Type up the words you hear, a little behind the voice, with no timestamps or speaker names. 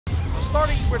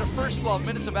starting with the first 12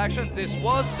 minutes of action, this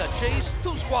was the chase.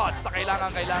 Two squads na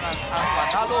kailangan ang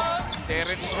panalo.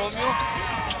 Terence Romeo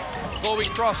going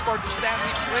cross-court to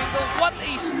Stanley Pringle. What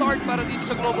a start para dito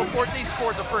sa GlobalPort. They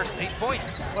scored the first 8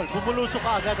 points. Well, bumulusok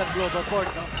ka agad ang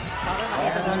GlobalPort, no? Para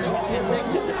nakita natin yung NLEX,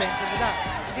 yung depensa nila.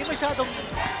 Hindi masyadong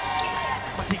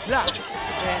masigla.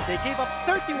 And they gave up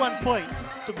 31 points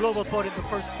to GlobalPort in the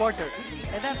first quarter.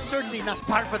 And that's certainly not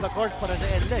par for the course para sa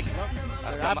NLEX, no?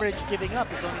 Their average giving up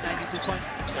is only 92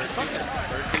 points.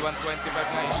 31-25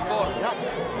 na yung score.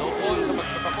 No points sa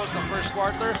pagtatapos ng first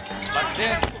quarter. But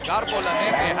then, Garbo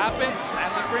Lanete happened.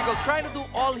 Stanley Pringle trying to do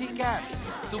all he can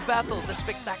to battle the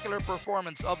spectacular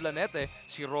performance of Lanete.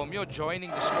 Si Romeo joining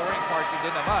the scoring party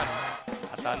din naman.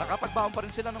 At nakapagbaon pa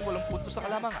rin sila ng 8 puntos sa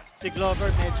kalamangan. Si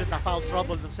Glover medyo na-foul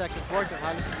trouble ng second quarter.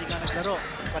 Halos hindi nga naglaro.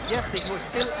 But yes, they were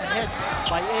still ahead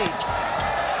by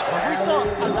 8. But we saw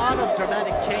a lot of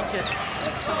dramatic changes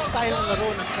sa style ng laro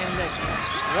ng NLEX.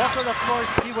 Walker, of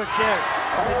course, he was there.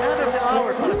 The man of the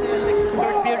hour para sa NLEX in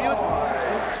third period,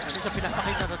 hindi siya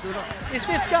pinapakita na tulong, is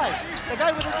this guy, the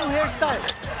guy with the new hairstyle.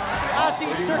 Si Asi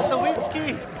Dirk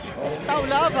Nowitzki,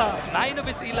 Taulava. 9 of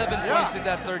his 11 points in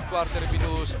that third quarter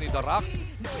binuhos ni The Rock.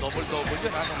 Double-double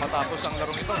yun nung matapos ang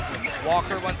larong ito.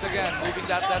 Walker once again moving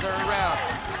that leather around.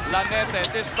 Lanete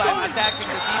this time attacking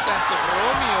the defense of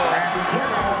Romeo.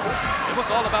 It was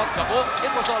all about Gabo.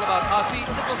 It was all about Asi.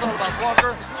 It was all about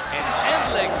Walker. And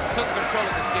NLEX took control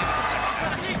of this game in the second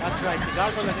half. That's right.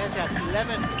 Garbo Lanete had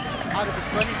 11 out of his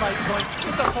 25 points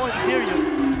in the fourth period.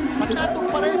 But nandun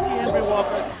pa rin si Henry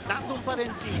Walker. Nandun pa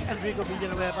rin si Enrico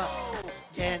Villanueva.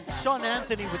 And Sean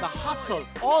Anthony with a hustle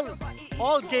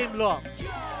all game long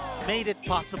made it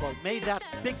possible, made that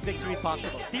big victory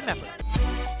possible. Team effort.